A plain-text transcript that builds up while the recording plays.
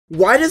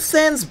Why does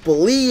Sans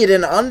bleed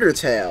in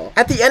Undertale?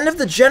 At the end of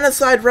the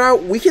Genocide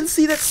route, we can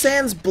see that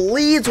Sans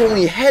bleeds when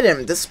we hit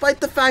him,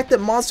 despite the fact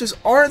that monsters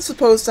aren't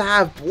supposed to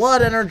have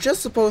blood and are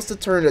just supposed to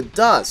turn to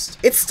dust.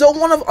 It's still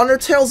one of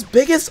Undertale's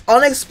biggest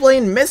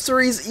unexplained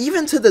mysteries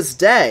even to this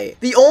day.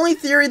 The only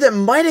theory that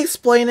might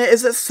explain it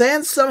is that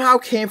Sans somehow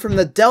came from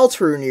the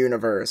Deltarune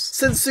universe,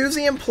 since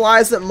Susie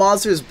implies that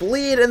monsters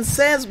bleed and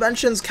Sans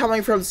mentions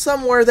coming from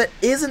somewhere that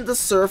isn't the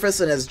surface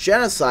in his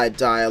Genocide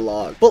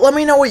dialogue. But let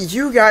me know what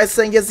you guys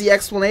think is the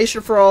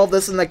explanation for all of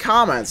this in the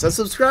comments, and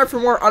subscribe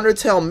for more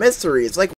Undertale mysteries, like